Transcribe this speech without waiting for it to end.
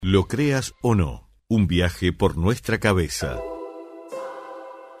Lo creas o no, un viaje por nuestra cabeza.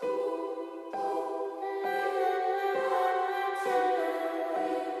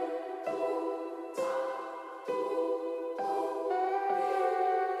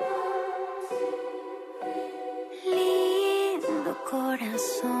 Lindo corazón,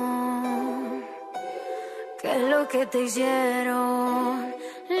 ¿qué es lo que te hicieron?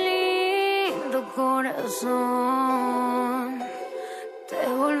 Lindo corazón, te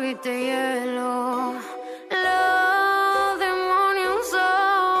volviste hielo. Los demonios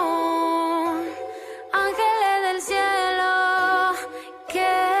son ángeles del cielo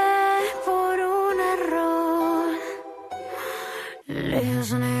que por un error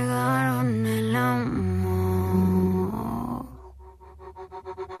les negaron el amor.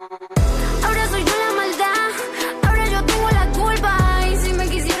 Ahora soy yo la maldad, ahora yo tengo la culpa y si me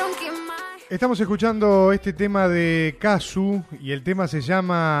quisieron quemar. Estamos escuchando este tema de Casu y el tema se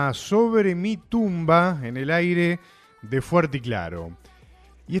llama Sobre mi tumba en el aire de Fuerte y Claro.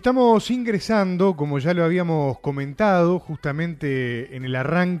 Y estamos ingresando, como ya lo habíamos comentado justamente en el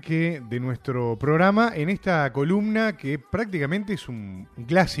arranque de nuestro programa, en esta columna que prácticamente es un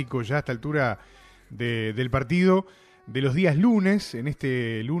clásico ya a esta altura del partido de los días lunes, en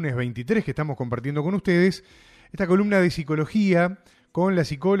este lunes 23 que estamos compartiendo con ustedes, esta columna de psicología con la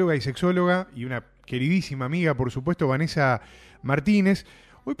psicóloga y sexóloga y una queridísima amiga, por supuesto, Vanesa Martínez,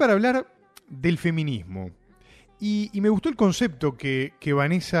 hoy para hablar del feminismo. Y me gustó el concepto que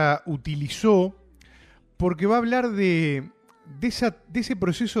Vanesa utilizó porque va a hablar de ese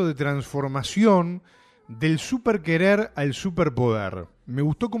proceso de transformación del superquerer al superpoder. Me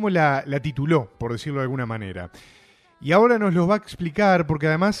gustó cómo la tituló, por decirlo de alguna manera. Y ahora nos los va a explicar porque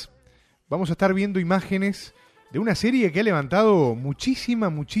además vamos a estar viendo imágenes de una serie que ha levantado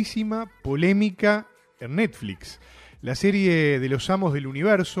muchísima polémica en Netflix. La serie de los amos del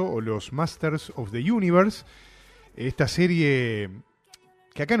universo o los Masters of the Universe. Esta serie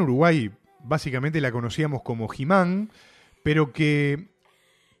que acá en Uruguay básicamente la conocíamos como He-Man, pero que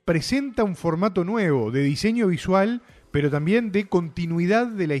presenta un formato nuevo de diseño visual, pero también de continuidad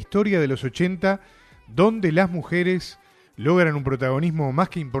de la historia de los 80, donde las mujeres logran un protagonismo más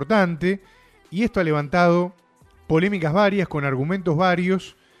que importante, y esto ha levantado polémicas varias, con argumentos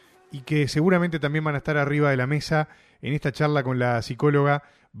varios, y que seguramente también van a estar arriba de la mesa en esta charla con la psicóloga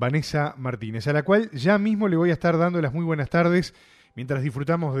Vanesa Martínez, a la cual ya mismo le voy a estar dando las muy buenas tardes mientras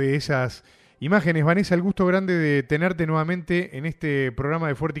disfrutamos de esas imágenes. Vanesa, el gusto grande de tenerte nuevamente en este programa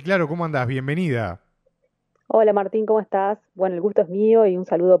de Fuerte y Claro. ¿Cómo andás? Bienvenida. Hola Martín, ¿cómo estás? Bueno, el gusto es mío y un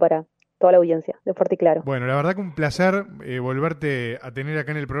saludo para toda la audiencia de Fuerte y Claro. Bueno, la verdad que un placer volverte a tener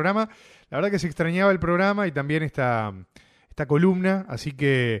acá en el programa. La verdad que se extrañaba el programa y también esta columna, así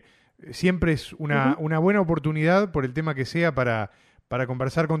que siempre es una buena oportunidad, por el tema que sea, para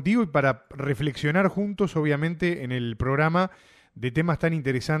conversar contigo y para reflexionar juntos, obviamente, en el programa de temas tan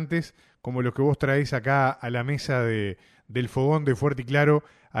interesantes como los que vos traés acá a la mesa del fogón de Fuerte y Claro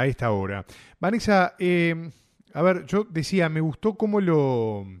a esta hora. Vanesa, a ver, yo decía, me gustó cómo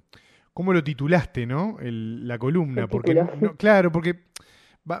lo titulaste, ¿no? La columna, porque claro, porque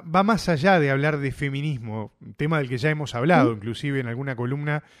va más allá de hablar de feminismo, un tema del que ya hemos hablado, inclusive en alguna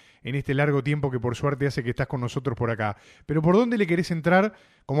columna en este largo tiempo que por suerte hace que estás con nosotros por acá. Pero ¿por dónde le querés entrar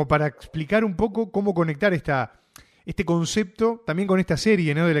como para explicar un poco cómo conectar este concepto también con esta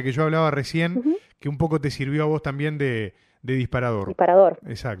serie, ¿no?, de la que yo hablaba recién, que un poco te sirvió a vos también de disparador? Disparador.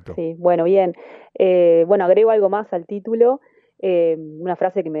 Exacto. Sí, bueno, bien. Bueno, agrego algo más al título. Una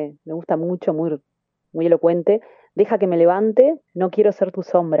frase que me gusta mucho, muy elocuente: deja que me levante, no quiero ser tu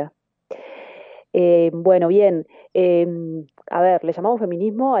sombra. Bueno, bien, a ver, le llamamos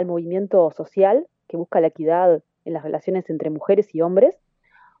feminismo al movimiento social que busca la equidad en las relaciones entre mujeres y hombres,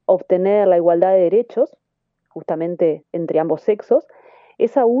 obtener la igualdad de derechos, justamente entre ambos sexos.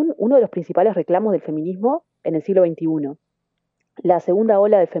 Es aún uno de los principales reclamos del feminismo en el siglo XXI. La segunda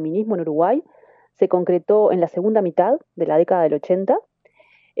ola del feminismo en Uruguay se concretó en la segunda mitad de la década del 80.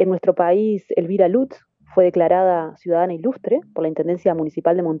 En nuestro país, Elvira Lutz fue declarada ciudadana ilustre por la Intendencia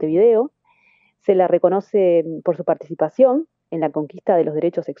Municipal de Montevideo. Se la reconoce por su participación en la conquista de los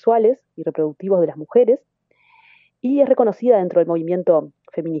derechos sexuales y reproductivos de las mujeres y es reconocida dentro del movimiento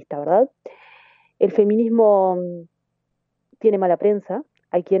feminista, ¿verdad? El feminismo tiene mala prensa.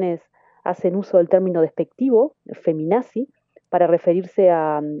 Hay quienes hacen uso del término despectivo, feminazi, para referirse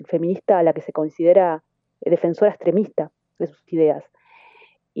a feminista a la que se considera defensora extremista de sus ideas.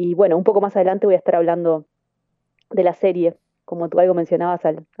 Y bueno, un poco más adelante voy a estar hablando de la serie, como tú algo mencionabas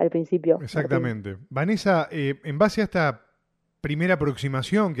al principio. Exactamente. Martín. Vanesa, en base a esta primera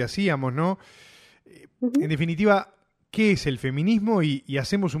aproximación que hacíamos, ¿no? En definitiva, qué es el feminismo y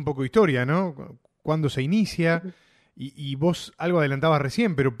hacemos un poco de historia, ¿no? ¿Cuándo se inicia? Y vos algo adelantabas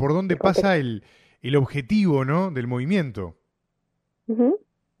recién, pero ¿por dónde pasa el objetivo, ¿no? del movimiento? Ujú.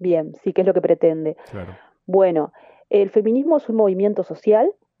 Bien, sí, ¿qué es lo que pretende? Claro. Bueno, el feminismo es un movimiento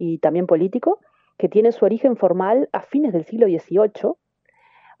social y también político que tiene su origen formal a fines del siglo XVIII,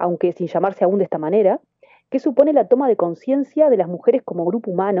 aunque sin llamarse aún de esta manera, que supone la toma de conciencia de las mujeres como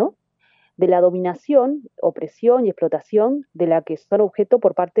grupo humano, de la dominación, opresión y explotación de la que son objeto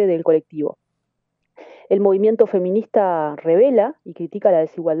por parte del colectivo. El movimiento feminista revela y critica la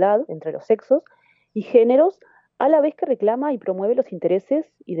desigualdad entre los sexos y géneros, a la vez que reclama y promueve los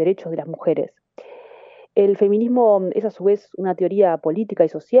intereses y derechos de las mujeres. El feminismo es a su vez una teoría política y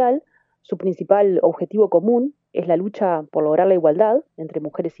social. Su principal objetivo común es la lucha por lograr la igualdad entre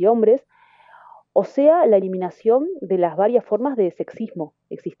mujeres y hombres, o sea, la eliminación de las varias formas de sexismo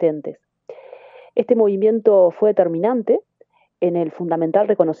existentes. Este movimiento fue determinante en el fundamental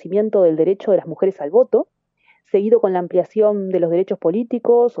reconocimiento del derecho de las mujeres al voto, seguido con la ampliación de los derechos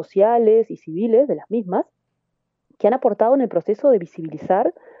políticos, sociales y civiles de las mismas, que han aportado en el proceso de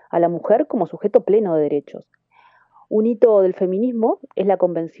visibilizar a la mujer como sujeto pleno de derechos. Un hito del feminismo es la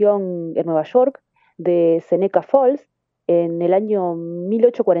convención en Nueva York de Seneca Falls en el año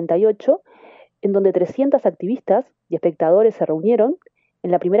 1848, en donde 300 activistas y espectadores se reunieron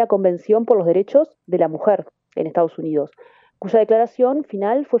en la primera convención por los derechos de la mujer en Estados Unidos, cuya declaración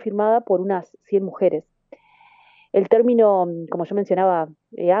final fue firmada por unas 100 mujeres. El término, como yo mencionaba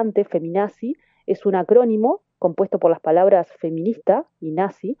antes, feminazi, es un acrónimo compuesto por las palabras feminista y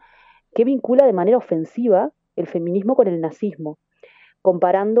nazi, que vincula de manera ofensiva el feminismo con el nazismo,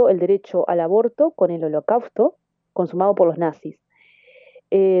 comparando el derecho al aborto con el holocausto consumado por los nazis.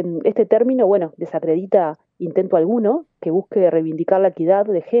 Este término, desacredita intento alguno que busque reivindicar la equidad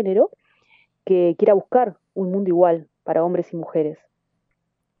de género, que quiera buscar un mundo igual para hombres y mujeres.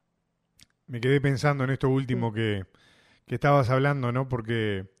 Me quedé pensando en esto último que estabas hablando, ¿no?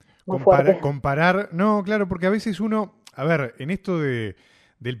 Porque comparar, no, claro, porque a veces uno, a ver, en esto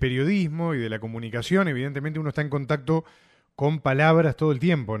del periodismo y de la comunicación, evidentemente uno está en contacto con palabras todo el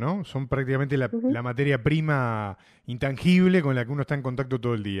tiempo, ¿no? Son prácticamente la materia prima intangible con la que uno está en contacto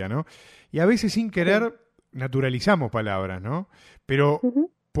todo el día, ¿no? Y a veces sin querer naturalizamos palabras, ¿no? Pero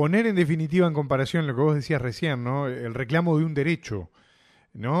poner en definitiva en comparación lo que vos decías recién, ¿no? El reclamo de un derecho,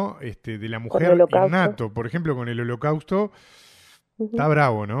 ¿no? De la mujer innato, por ejemplo, con el holocausto, está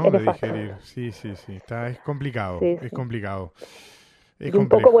bravo, ¿no? De digerir. Sí, es complicado, es complicado. Y un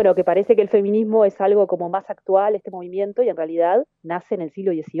poco, que parece que el feminismo es algo como más actual, este movimiento, y en realidad nace en el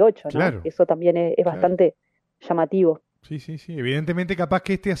siglo XVIII, ¿no? Claro. Eso también es bastante llamativo. Sí. Evidentemente capaz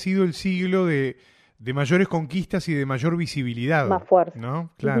que este ha sido el siglo de mayores conquistas y de mayor visibilidad. Más fuerte. ¿No?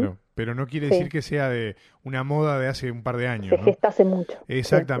 Claro. Pero no quiere decir que sea de una moda de hace un par de años. Se gesta hace mucho.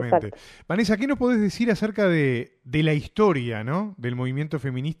 Exactamente. Sí, Vanesa, ¿qué nos podés decir acerca de la historia, ¿no? del movimiento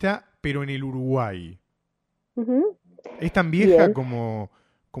feminista, pero en el Uruguay? ¿Es tan vieja como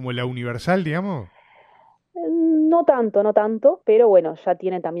la universal, digamos? No tanto, pero ya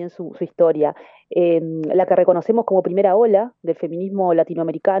tiene también su historia. La que reconocemos como primera ola del feminismo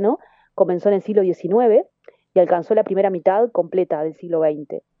latinoamericano comenzó en el siglo XIX y alcanzó la primera mitad completa del siglo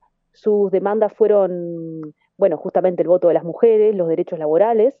XX. Sus demandas fueron, justamente el voto de las mujeres, los derechos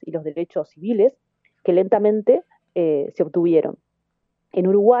laborales y los derechos civiles, que lentamente se obtuvieron. En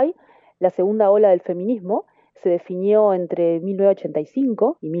Uruguay, la segunda ola del feminismo se definió entre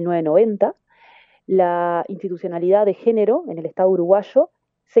 1985 y 1990. La institucionalidad de género en el Estado uruguayo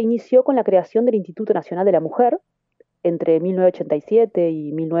se inició con la creación del Instituto Nacional de la Mujer entre 1987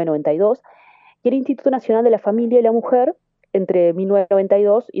 y 1992 y el Instituto Nacional de la Familia y la Mujer entre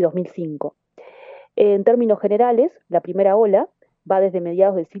 1992 y 2005. En términos generales, la primera ola va desde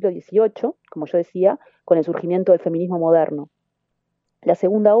mediados del siglo XVIII, como yo decía, con el surgimiento del feminismo moderno. La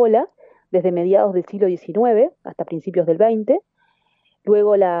segunda ola, desde mediados del siglo XIX hasta principios del XX.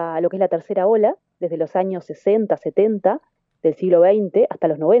 Luego lo que es la tercera ola, desde los años 60, 70 del siglo XX hasta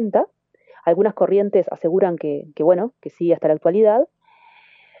los 90. Algunas corrientes aseguran que sigue hasta la actualidad.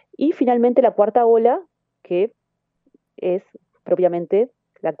 Y finalmente la cuarta ola, que es propiamente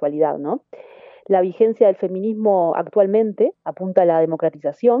la actualidad, ¿no? La vigencia del feminismo actualmente apunta a la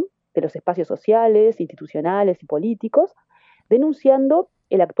democratización de los espacios sociales, institucionales y políticos, denunciando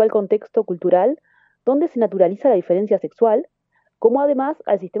el actual contexto cultural donde se naturaliza la diferencia sexual, como además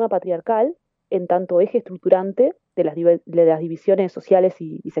al sistema patriarcal en tanto eje estructurante de las divisiones sociales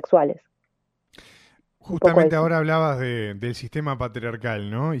y sexuales. Justamente ahora hablabas del sistema patriarcal,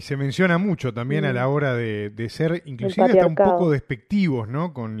 ¿no? Y se menciona mucho también a la hora de ser, inclusive hasta un poco despectivos,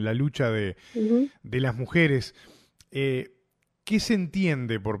 ¿no? Con la lucha de las mujeres. ¿qué se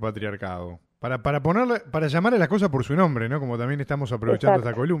entiende por patriarcado? Para llamar a las cosas por su nombre, ¿no? Como también estamos aprovechando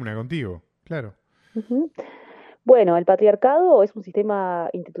esta columna contigo, claro. Uh-huh. Bueno, el patriarcado es un sistema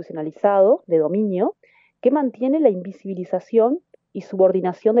institucionalizado de dominio que mantiene la invisibilización y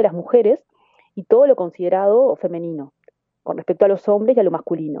subordinación de las mujeres y todo lo considerado femenino, con respecto a los hombres y a lo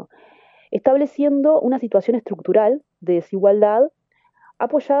masculino, estableciendo una situación estructural de desigualdad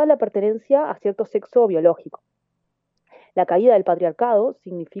apoyada en la pertenencia a cierto sexo biológico. La caída del patriarcado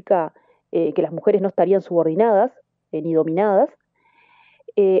significa que las mujeres no estarían subordinadas ni dominadas.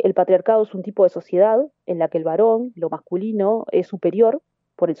 El patriarcado es un tipo de sociedad en la que el varón, lo masculino, es superior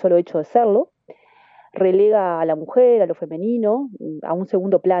por el solo hecho de serlo, relega a la mujer, a lo femenino, a un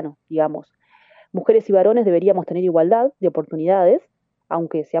segundo plano, digamos. Mujeres y varones deberíamos tener igualdad de oportunidades,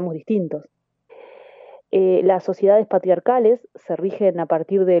 aunque seamos distintos. Las sociedades patriarcales se rigen a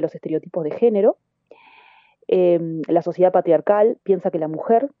partir de los estereotipos de género. La sociedad patriarcal piensa que la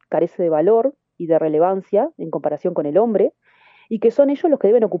mujer carece de valor y de relevancia en comparación con el hombre, y que son ellos los que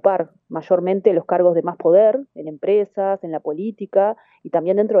deben ocupar mayormente los cargos de más poder en empresas, en la política y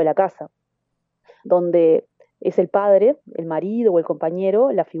también dentro de la casa, donde es el padre, el marido o el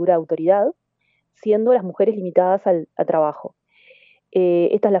compañero la figura de autoridad, siendo las mujeres limitadas al trabajo.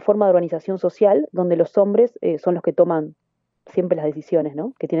 Esta es la forma de organización social donde los hombres son los que toman siempre las decisiones,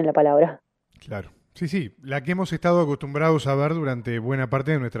 ¿no? Que tienen la palabra. Claro. Sí, la que hemos estado acostumbrados a ver durante buena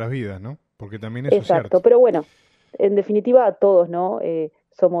parte de nuestras vidas, ¿no? Porque también eso es cierto. Exacto, pero bueno, en definitiva todos, ¿no?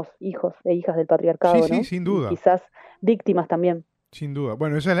 Somos hijos e hijas del patriarcado, ¿no? Sí, sin duda. Y quizás víctimas también. Sin duda.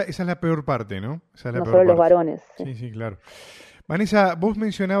 Bueno, esa es la peor parte, ¿no? Esa es la no peor solo parte. Los varones. Sí, claro. Vanesa, vos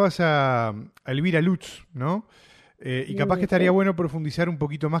mencionabas a Elvira Lutz, ¿no? Y capaz que estaría bueno profundizar un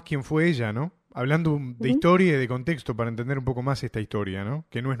poquito más quién fue ella, ¿no? Hablando de historia y de contexto para entender un poco más esta historia, ¿no?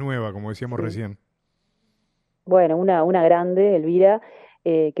 Que no es nueva, como decíamos recién. Bueno, una grande, Elvira,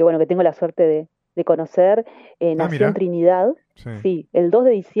 que tengo la suerte de conocer, nació en Trinidad, sí, el 2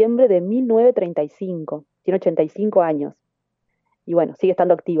 de diciembre de 1935, tiene 85 años, y bueno, sigue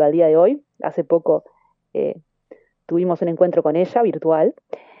estando activa al día de hoy. Hace poco tuvimos un encuentro con ella, virtual,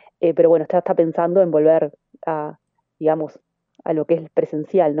 pero bueno, está pensando en volver a, digamos, a lo que es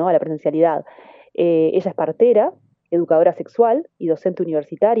presencial, ¿no? A la presencialidad. Ella es partera, educadora sexual y docente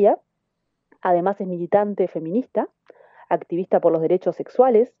universitaria. Además es militante feminista, activista por los derechos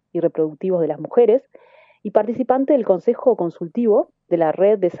sexuales y reproductivos de las mujeres y participante del Consejo Consultivo de la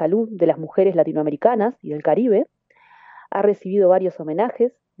Red de Salud de las Mujeres Latinoamericanas y del Caribe. Ha recibido varios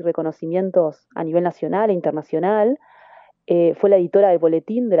homenajes y reconocimientos a nivel nacional e internacional. Fue la editora del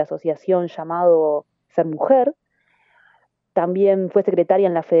boletín de la asociación llamado Ser Mujer. También fue secretaria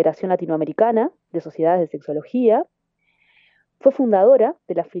en la Federación Latinoamericana de Sociedades de Sexología. Fue fundadora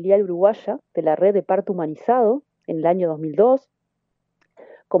de la filial uruguaya de la Red de Parto Humanizado en el año 2002.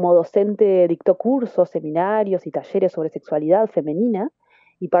 Como docente dictó cursos, seminarios y talleres sobre sexualidad femenina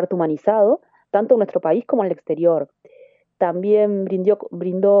y parto humanizado, tanto en nuestro país como en el exterior. También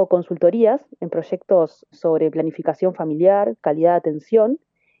brindó consultorías en proyectos sobre planificación familiar, calidad de atención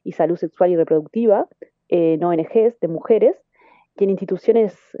y salud sexual y reproductiva en ONGs de mujeres y en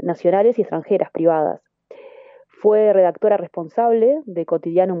instituciones nacionales y extranjeras privadas. Fue redactora responsable de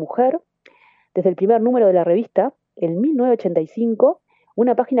Cotidiano Mujer. Desde el primer número de la revista, en 1985,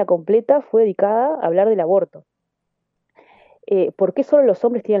 una página completa fue dedicada a hablar del aborto. ¿Por qué solo los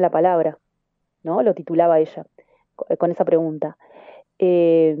hombres tienen la palabra? ¿No? Lo titulaba ella con esa pregunta.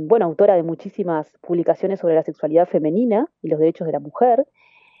 Autora de muchísimas publicaciones sobre la sexualidad femenina y los derechos de la mujer.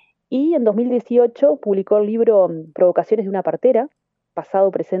 Y en 2018 publicó el libro Provocaciones de una partera,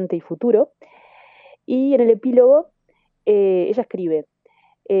 pasado, presente y futuro. Y en el epílogo ella escribe: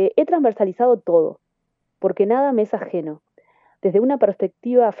 he transversalizado todo, porque nada me es ajeno. Desde una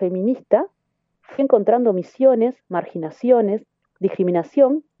perspectiva feminista, fui encontrando omisiones, marginaciones,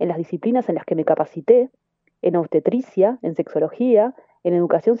 discriminación en las disciplinas en las que me capacité, en obstetricia, en sexología, en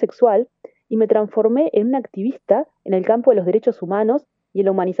educación sexual, y me transformé en una activista en el campo de los derechos humanos y en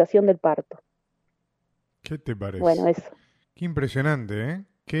la humanización del parto. ¿Qué te parece? Bueno, eso. Qué impresionante,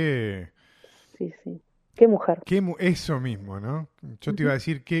 ¿eh? Sí. Qué mujer. Eso mismo, ¿no? Yo te iba a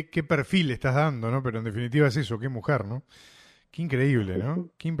decir qué perfil estás dando, ¿no? Pero en definitiva es eso, qué mujer, ¿no? Qué increíble, ¿no?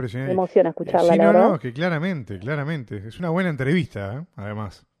 Sí. Qué impresionante. Me emociona escucharla, la verdad. verdad. No, que claramente. Es una buena entrevista, ¿eh?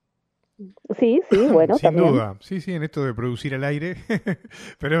 Además. Sí, bueno, Sin también. duda. Sí, en esto de producir al aire.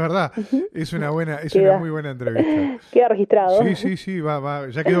 Pero es verdad, es una muy buena entrevista. Queda registrado. Sí, va,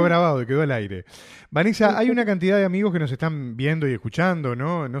 ya quedó grabado, quedó al aire. Vanesa, hay una cantidad de amigos que nos están viendo y escuchando,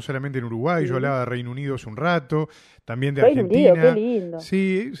 ¿no? No solamente en Uruguay, yo hablaba de Reino Unido hace un rato, también de Argentina. Unido, qué lindo.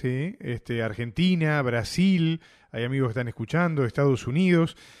 Sí, Argentina, Brasil, hay amigos que están escuchando de Estados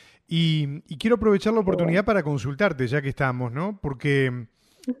Unidos, y quiero aprovechar la oportunidad para consultarte, ya que estamos, ¿no? Porque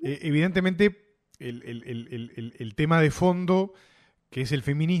evidentemente el tema de fondo, que es el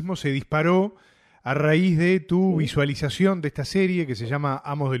feminismo, se disparó a raíz de tu visualización de esta serie que se llama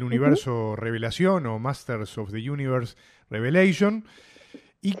Amos del Universo Revelación o Masters of the Universe Revelation,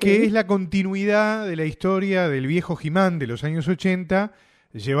 y que es la continuidad de la historia del viejo He-Man de los años 80,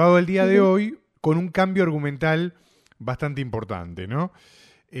 llevado al día de hoy con un cambio argumental bastante importante, ¿no?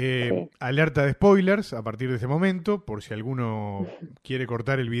 Alerta de spoilers a partir de este momento, por si alguno quiere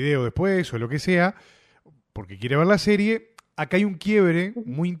cortar el video después o lo que sea, porque quiere ver la serie. Acá hay un quiebre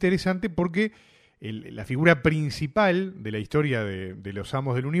muy interesante porque la figura principal de la historia de los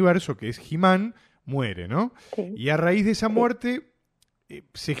Amos del Universo, que es He-Man, muere, ¿no? Y a raíz de esa muerte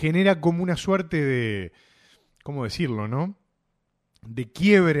se genera como una suerte de, ¿cómo decirlo, no? De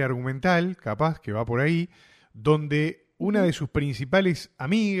quiebre argumental, capaz, que va por ahí, donde una de sus principales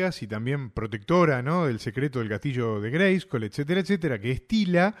amigas y también protectora, ¿no?, del secreto del castillo de Grayskull, etcétera, etcétera, que es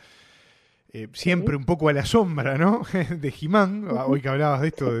Tila, siempre un poco a la sombra, ¿no?, de He-Man, hoy que hablabas de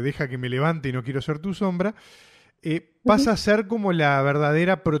esto de deja que me levante y no quiero ser tu sombra, pasa a ser como la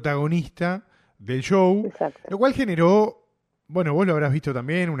verdadera protagonista del show. Exacto. Lo cual generó, bueno, vos lo habrás visto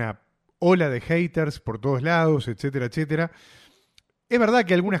también, una ola de haters por todos lados, etcétera, etcétera. Es verdad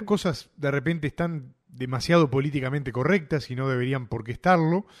que algunas cosas de repente están demasiado políticamente correctas y no deberían por qué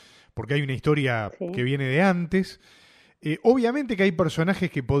estarlo, porque hay una historia que viene de antes. Obviamente que hay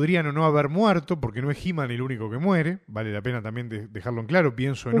personajes que podrían o no haber muerto, porque no es He-Man el único que muere, vale la pena también dejarlo en claro.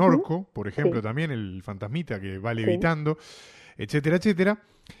 Pienso en Orco, por ejemplo, también el fantasmita que va levitando, etcétera, etcétera.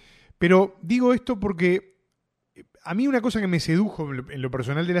 Pero digo esto porque a mí una cosa que me sedujo en lo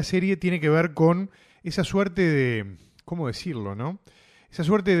personal de la serie tiene que ver con esa suerte de, ¿cómo decirlo, no? Esa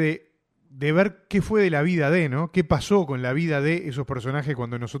suerte de ver qué fue de la vida de, ¿no? Qué pasó con la vida de esos personajes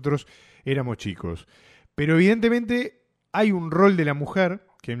cuando nosotros éramos chicos. Pero evidentemente hay un rol de la mujer,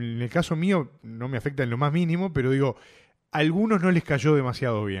 que en el caso mío no me afecta en lo más mínimo, pero digo, a algunos no les cayó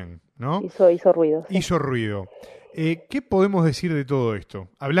demasiado bien, ¿no? Hizo ruido. Sí. Hizo ruido. ¿Qué podemos decir de todo esto?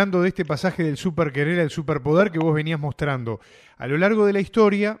 Hablando de este pasaje del superquerer al superpoder que vos venías mostrando a lo largo de la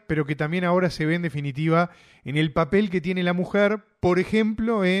historia, pero que también ahora se ve en definitiva en el papel que tiene la mujer, por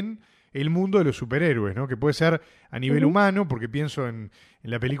ejemplo, en el mundo de los superhéroes, ¿no? Que puede ser a nivel humano, porque pienso en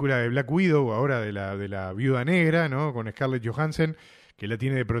la película de Black Widow, ahora de la Viuda Negra, ¿no?, con Scarlett Johansson, que la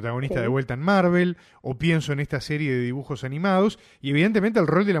tiene de protagonista de vuelta en Marvel, o pienso en esta serie de dibujos animados, y evidentemente el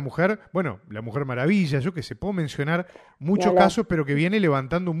rol de la mujer, bueno, la Mujer Maravilla, yo que sé, puedo mencionar muchos casos, pero que viene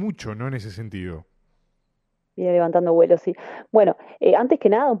levantando mucho, ¿no?, en ese sentido. Viene levantando vuelo, sí. Bueno, antes que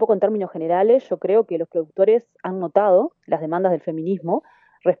nada, un poco en términos generales, yo creo que los productores han notado las demandas del feminismo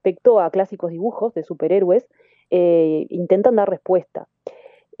respecto a clásicos dibujos de superhéroes, intentan dar respuesta.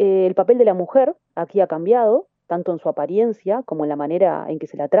 El papel de la mujer aquí ha cambiado, tanto en su apariencia como en la manera en que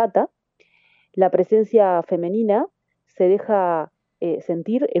se la trata. La presencia femenina se deja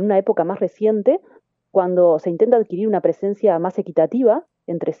sentir en una época más reciente, cuando se intenta adquirir una presencia más equitativa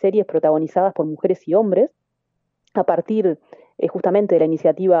entre series protagonizadas por mujeres y hombres, a partir justamente de la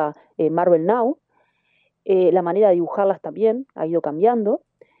iniciativa Marvel Now. La manera de dibujarlas también ha ido cambiando.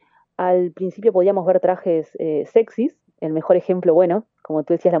 Al principio podíamos ver trajes sexys, el mejor ejemplo, bueno, como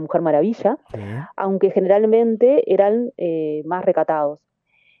tú decías, la Mujer Maravilla, aunque generalmente eran más recatados.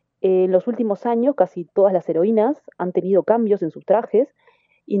 En los últimos años, casi todas las heroínas han tenido cambios en sus trajes,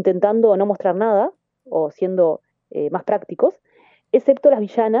 intentando no mostrar nada o siendo más prácticos, excepto las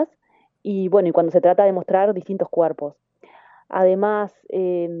villanas, y bueno, y cuando se trata de mostrar distintos cuerpos. Además,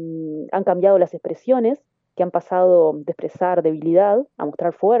 han cambiado las expresiones, que han pasado de expresar debilidad a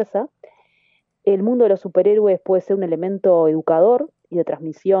mostrar fuerza. El mundo de los superhéroes puede ser un elemento educador y de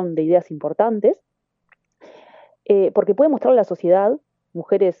transmisión de ideas importantes, porque puede mostrar a la sociedad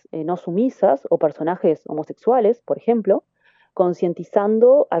mujeres no sumisas o personajes homosexuales, por ejemplo,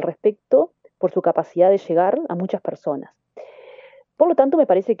 concientizando al respecto por su capacidad de llegar a muchas personas. Por lo tanto, me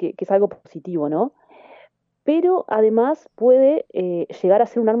parece que es algo positivo, ¿no? Pero además puede llegar a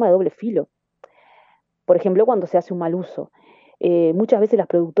ser un arma de doble filo. Por ejemplo, cuando se hace un mal uso. Muchas veces las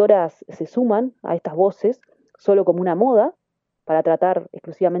productoras se suman a estas voces solo como una moda, para tratar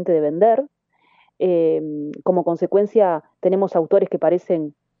exclusivamente de vender. Como consecuencia, tenemos autores que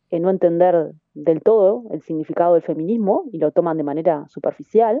parecen no entender del todo el significado del feminismo y lo toman de manera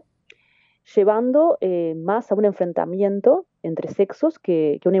superficial, llevando más a un enfrentamiento entre sexos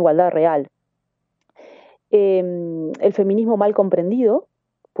que una igualdad real. El feminismo mal comprendido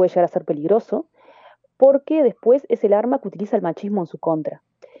puede llegar a ser peligroso, porque después es el arma que utiliza el machismo en su contra.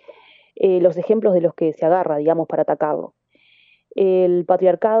 los ejemplos de los que se agarra, digamos, para atacarlo. El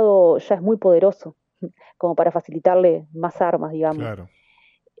patriarcado ya es muy poderoso, como para facilitarle más armas, digamos. Claro.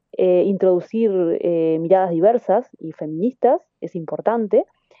 Introducir miradas diversas y feministas es importante,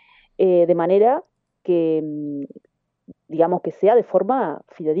 de manera que, digamos, que sea de forma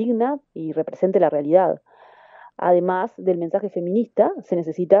fidedigna y represente la realidad. Además del mensaje feminista, se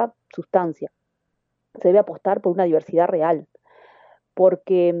necesita sustancia. Se debe apostar por una diversidad real,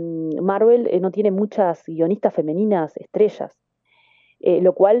 porque Marvel no tiene muchas guionistas femeninas estrellas,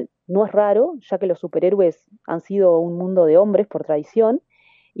 lo cual no es raro, ya que los superhéroes han sido un mundo de hombres por tradición,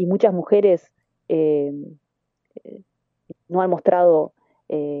 y muchas mujeres no han mostrado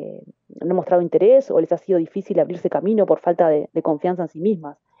interés, o les ha sido difícil abrirse camino por falta de confianza en sí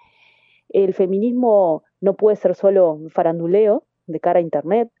mismas. El feminismo no puede ser solo un faranduleo de cara a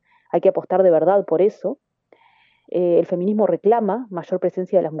Internet, hay que apostar de verdad por eso. El feminismo reclama mayor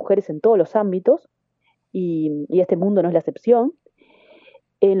presencia de las mujeres en todos los ámbitos, y este mundo no es la excepción.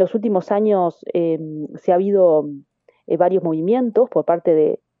 En los últimos años se ha habido varios movimientos por parte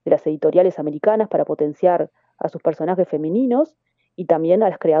de las editoriales americanas para potenciar a sus personajes femeninos y también a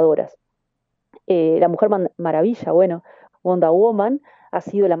las creadoras. La Mujer Maravilla, Wonder Woman, ha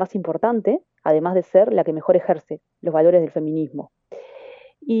sido la más importante, además de ser la que mejor ejerce los valores del feminismo.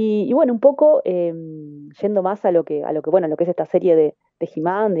 Y un poco yendo más a lo que es esta serie de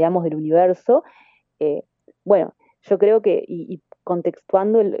He-Man, digamos, del universo, yo creo que, y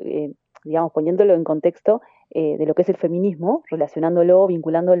contextuando, digamos, poniéndolo en contexto de lo que es el feminismo, relacionándolo,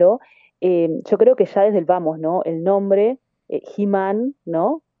 vinculándolo, yo creo que ya desde el vamos, ¿no? El nombre, He-Man,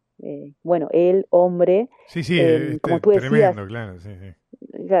 ¿no? El hombre, Sí, como tú decías, tremendo, claro, sí.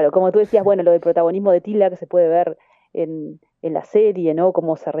 Claro, como tú decías, lo del protagonismo de Tila, que se puede ver en la serie, ¿no?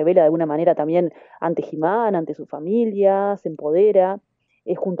 Cómo se revela de alguna manera también ante He-Man, ante su familia, se empodera,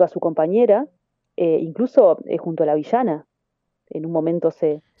 junto a su compañera, incluso junto a la villana. En un momento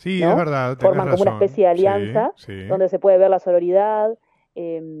Sí, ¿no? Es verdad, forman como una especie de alianza, sí. donde se puede ver la sororidad,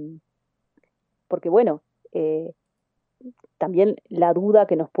 porque también la duda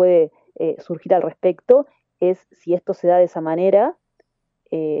que nos puede surgir al respecto es si esto se da de esa manera,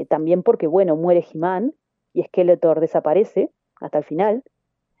 también porque, muere He-Man y Skeletor desaparece hasta el final,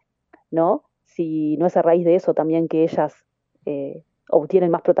 ¿no? Si no es a raíz de eso también que ellas obtienen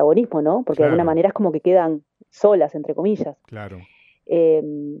más protagonismo, ¿no? Porque de alguna manera es como que quedan solas, entre comillas. Claro.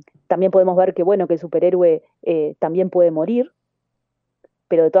 También podemos ver que, que el superhéroe también puede morir,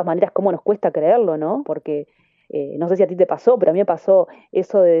 pero de todas maneras, ¿cómo nos cuesta creerlo, no? Porque no sé si a ti te pasó, pero a mí me pasó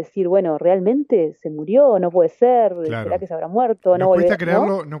eso de decir, ¿realmente se murió? No puede ser, claro. ¿Será que se habrá muerto? Nos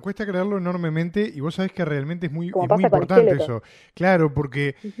cuesta creerlo enormemente, y vos sabés que realmente es muy importante eso. Claro,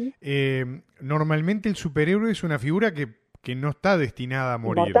 porque normalmente el superhéroe es una figura que no está destinada a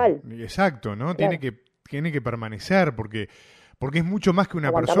morir. Inmortal. Exacto, ¿no? Claro. Tiene que permanecer, porque es mucho más que una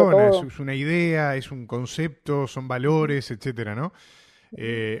Aguantarlo persona, todo. es una idea, es un concepto, son valores, etcétera, ¿no?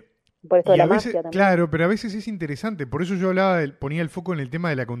 Por eso de la veces, magia también. claro, pero a veces es interesante, por eso yo ponía el foco en el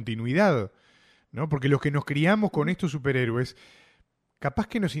tema de la continuidad, ¿no? Porque los que nos criamos con estos superhéroes, capaz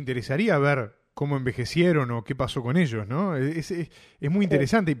que nos interesaría ver cómo envejecieron o qué pasó con ellos, ¿no? Es muy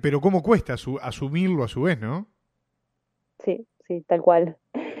interesante, pero cómo cuesta asumirlo a su vez, ¿no? Sí, tal cual.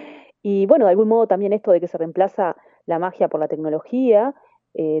 Y de algún modo también esto de que se reemplaza la magia por la tecnología,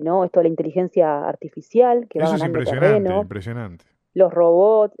 ¿no? Esto de la inteligencia artificial que va ganando terreno. Impresionante. Los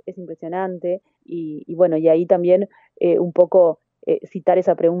robots, es impresionante. Y ahí también un poco citar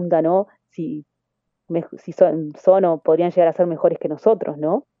esa pregunta, ¿no? Si son o podrían llegar a ser mejores que nosotros,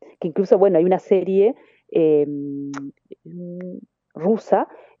 ¿no? Que incluso, hay una serie rusa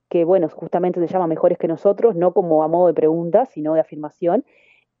que, justamente se llama Mejores que nosotros, no como a modo de pregunta, sino de afirmación.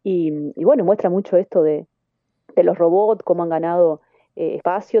 Y muestra mucho esto de los robots, cómo han ganado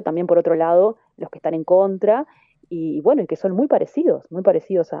espacio, también por otro lado, los que están en contra, y que son muy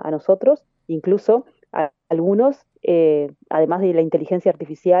parecidos a nosotros, incluso algunos, además de la inteligencia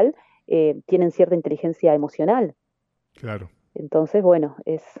artificial, tienen cierta inteligencia emocional. Claro. Entonces,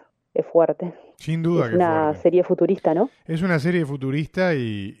 es fuerte. Sin duda es una serie futurista, ¿no? Es una serie futurista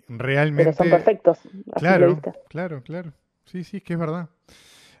y realmente... Pero son perfectos. Claro. Sí, es que es verdad.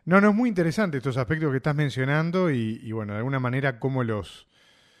 No, es muy interesante estos aspectos que estás mencionando y de alguna manera cómo los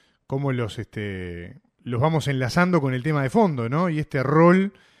vamos enlazando con el tema de fondo, ¿no? Y este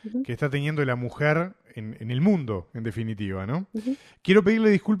rol que está teniendo la mujer en el mundo, en definitiva, ¿no? Quiero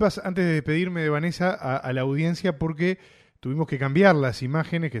pedirle disculpas antes de despedirme de Vanesa a la audiencia porque tuvimos que cambiar las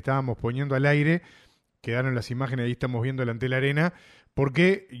imágenes que estábamos poniendo al aire quedaron las imágenes, ahí estamos viendo la Antel Arena,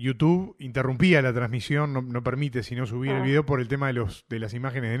 porque YouTube interrumpía la transmisión, no permite sino subir el video por el tema de las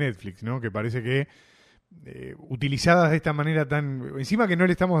imágenes de Netflix, ¿no? Que parece que utilizadas de esta manera tan... Encima que no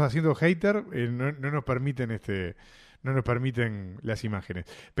le estamos haciendo hater, no nos permiten no nos permiten las imágenes.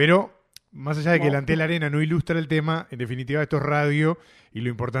 Pero, más allá de que la Antel Arena no ilustra el tema, en definitiva esto es radio y lo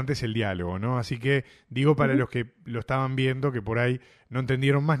importante es el diálogo, ¿no? Así que digo para los que lo estaban viendo, que por ahí no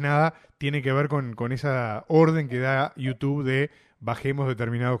entendieron más nada, tiene que ver con esa orden que da YouTube de bajemos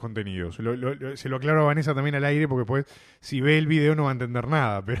determinados contenidos. Se lo aclaro a Vanessa también al aire, porque después si ve el video no va a entender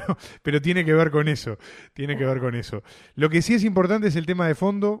nada, pero tiene que ver con eso, tiene que ver con eso. Lo que sí es importante es el tema de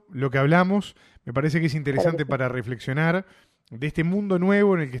fondo, lo que hablamos, me parece que es interesante para reflexionar de este mundo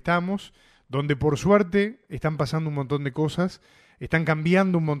nuevo en el que estamos, donde por suerte están pasando un montón de cosas, están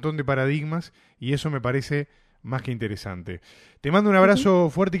cambiando un montón de paradigmas, y eso me parece más que interesante. Te mando un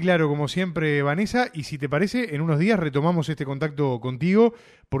abrazo fuerte y claro, como siempre, Vanessa, y si te parece, en unos días retomamos este contacto contigo,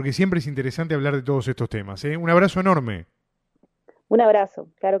 porque siempre es interesante hablar de todos estos temas, ¿eh? Un abrazo enorme. Un abrazo,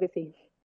 claro que sí.